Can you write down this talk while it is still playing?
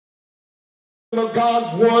of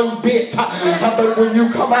God one bit, but when you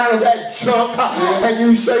come out of that junk and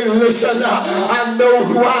you say, listen, I know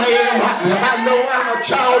who I am, I know I'm a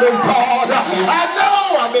child of God, I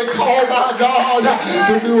know I've been called by God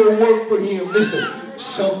to do a work for Him. Listen,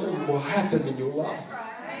 something will happen in your life.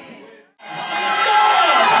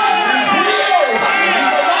 God is real,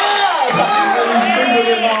 He's alive, and He's moving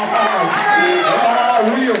in my heart.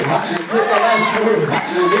 Real, get the last word.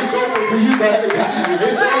 It's over for you, buddy.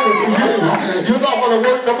 It's over for you. You're not going to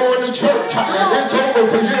work no more in the church. It's over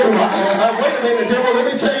for you. Wait a minute, devil, let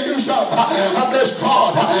me tell you something. I'm just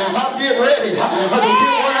God. I'm getting ready to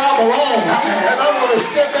get where I belong. And I'm going to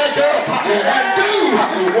step back up and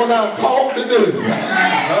do what I'm called to do.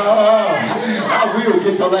 I will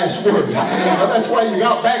get the last word. That's why you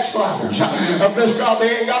got backsliders. Bless God, they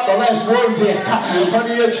ain't got the last word yet. On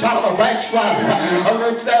the inside of a backslider.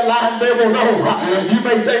 Against that lying devil, no. You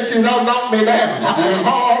may think you done knocked me down.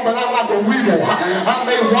 Oh, but I'm like a weevil. I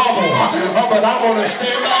may wobble, but I'm going to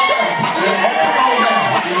stand back up. Oh, come on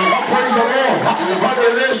now. Praise the Lord.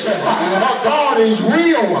 Honey, listen. God is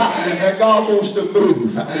real, and God wants to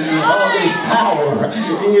move. There's power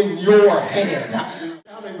in your hand.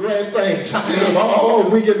 And grand things. Oh,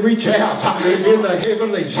 we can reach out in the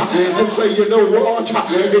heavenlies and say, you know what?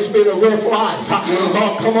 It's been a rough life.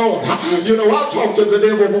 Oh, come on. You know, I've talked to the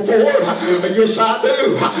devil before. Yes, I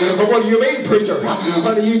do. What do you mean, preacher?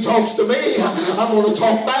 Honey, he talks to me. I'm going to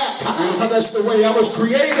talk back. That's the way I was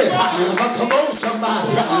created. Come on,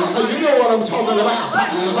 somebody. You know what I'm talking about.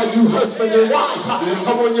 You husband and wife,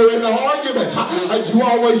 when you're in an argument, you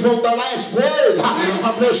always want the last word.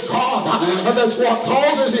 Bless God. That's what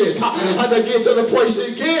causes it to get to the place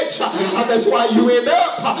it gets. That's why you end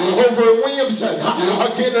up over in Williamson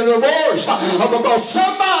getting a divorce, because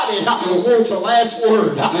somebody wants a last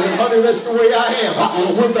word. Honey, that's the way I am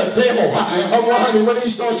with the devil. Honey, when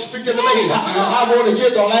he starts speaking to me, I want to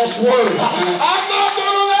get the last word. I'm not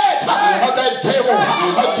going to let that devil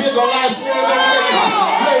get the last word on me.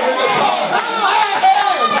 Glory to God. I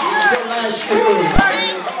have the last word.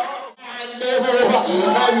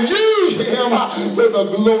 And use him for the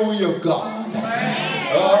glory of God.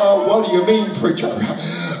 What do you mean, preacher?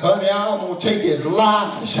 Honey, I'm going to take his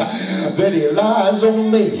lies that he lies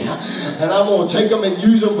on me, and I'm going to take them and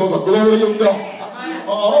use them for the glory of God.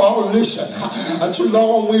 Oh, listen, too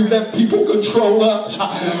long we've let people control us.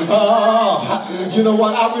 You know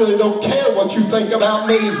what? I really don't care what you think about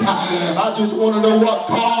me. I just want to know what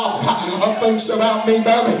God thinks about me,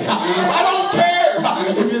 baby. I don't care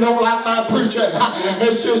if you don't like my preaching.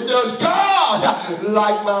 It's just, does God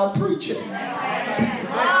like my preaching?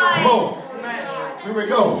 Come on. Here we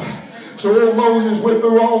go. So old Moses went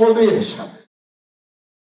through all of this.